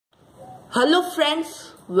Hello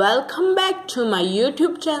friends, welcome back to my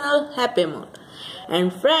YouTube channel Happy Mode.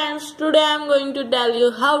 And friends, today I am going to tell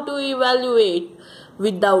you how to evaluate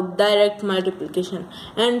without direct multiplication.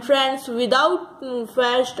 And friends, without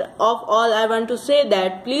first of all I want to say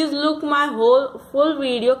that please look my full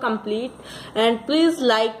video complete and please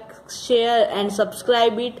like, share and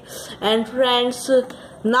subscribe it. And friends,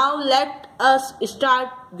 now let us start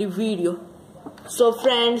the video. So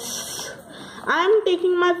friends, I am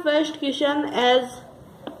taking my first question as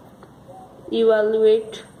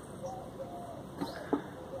evaluate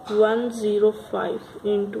 105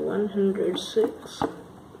 into 106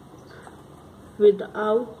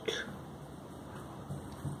 without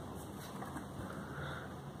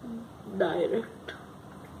direct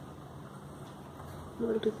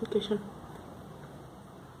multiplication.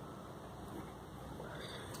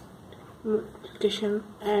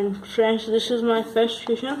 And friends, this is my first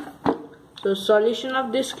question. So solution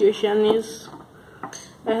of this question is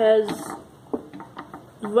as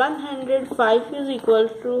 105 is equal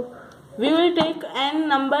to, we will take n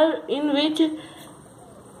number in which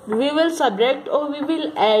we will subtract or we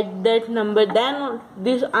will add that number, then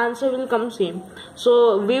this answer will come same.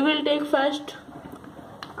 So we will take first,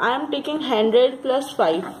 I am taking 100 plus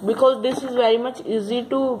 5 because this is very much easy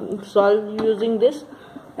to solve using this,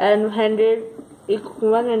 and 106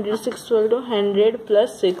 equal to 100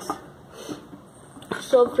 plus 6.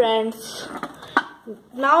 So friends,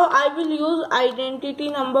 now I will use identity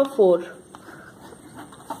number 4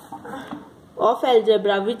 of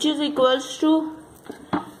algebra, which is equals to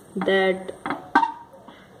that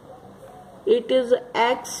it is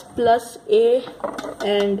x plus a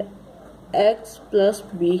and x plus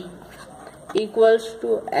b equals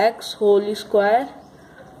to x whole square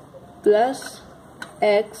plus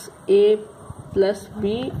x a plus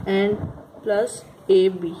b and plus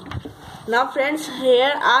ab. Now friends,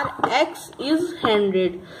 here our x is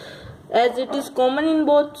 100 as it is common in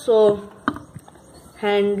both, so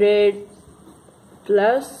 100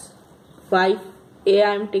 plus 5, a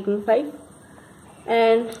I am taking 5,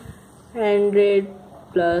 and 100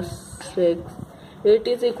 plus 6, it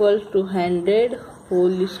is equal to 100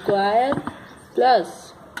 whole square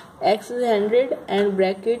plus x is 100 and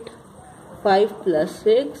bracket 5 plus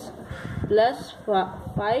 6 plus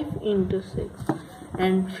 5 into 6.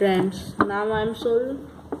 And friends, now I am solving.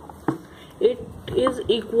 It is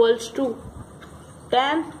equals to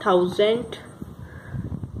 10,000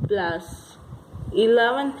 plus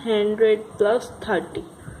 1100 plus 30,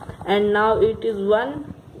 and now it is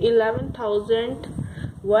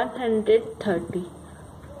 11,130.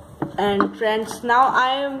 And friends, now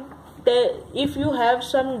I am if you have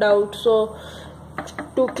some doubt, so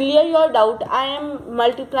to clear your doubt I am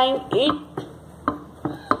multiplying it.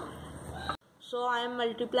 So I am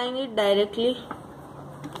multiplying it directly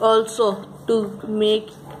also to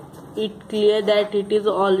make it clear that it is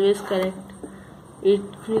always correct. It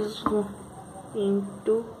is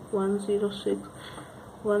into 106,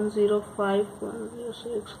 105,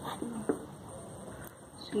 106,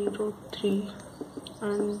 03,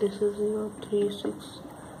 and this is 036,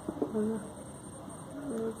 000,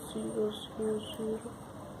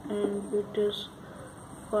 and it is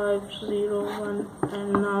 501,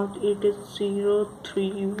 and now it is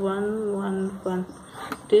 03111.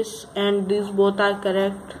 This and these both are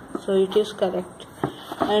correct, so it is correct.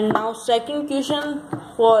 And now second question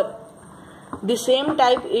for the same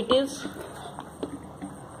type, it is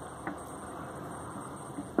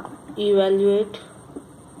evaluate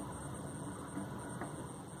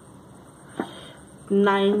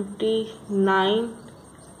 99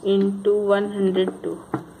 into 102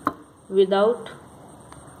 without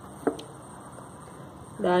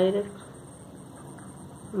direct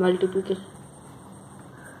multiplication.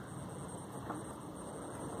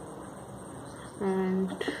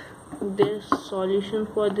 And this solution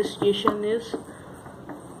for this question is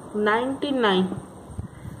 99.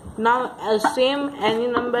 Now same any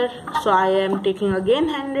number, so I am taking again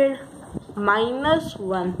 100 minus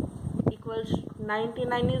 1 equals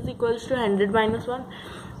 99 is equals to 100 minus 1,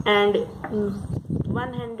 and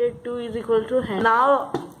 102 is equal to 100.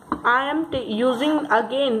 Now I am using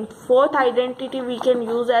again fourth identity we can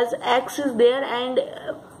use, as x is there and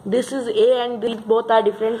this is a and these both are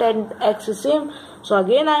different and x is same. So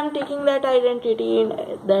again I am taking that identity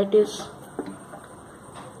in, that is,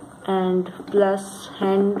 and plus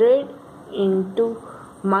 100 into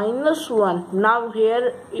minus 1. Now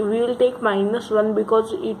here we will take minus 1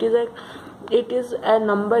 because it is a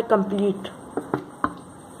number complete,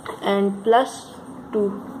 and plus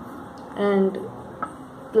 2 and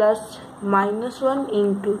plus minus 1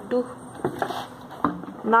 into 2.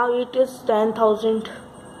 Now it is 10,000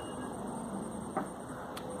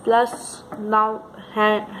 plus now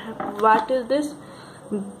what is this?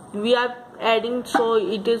 We are adding, so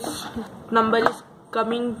it is number is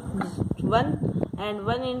coming 1, and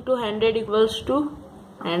 1 into 100 equals to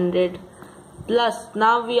 100, plus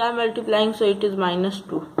now we are multiplying, so it is minus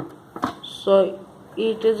 2, so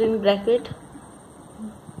it is in bracket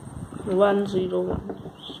 101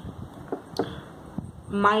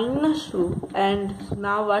 minus 2, and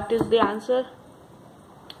now what is the answer?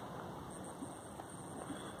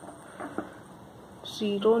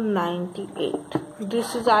 098.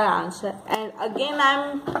 This is our answer, and again I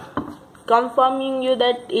am confirming you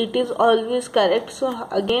that it is always correct. So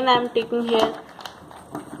again I am taking here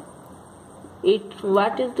it.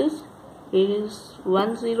 What is this? It is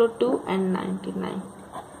 102 and 99.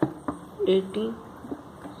 18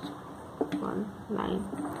 19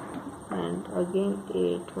 and again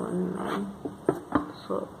 819.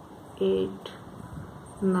 So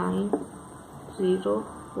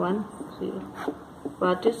 89010.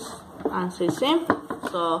 What is answer? Same.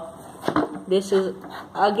 So this is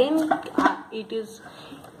again it is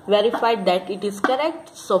verified that it is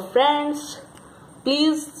correct. So friends,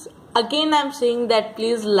 please, again I'm saying that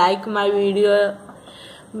please like my video,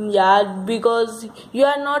 because you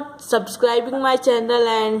are not subscribing my channel,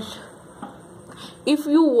 and if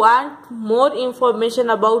you want more information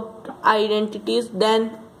about identities,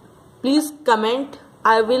 then please comment,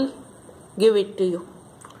 I will give it to you.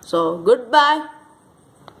 So goodbye.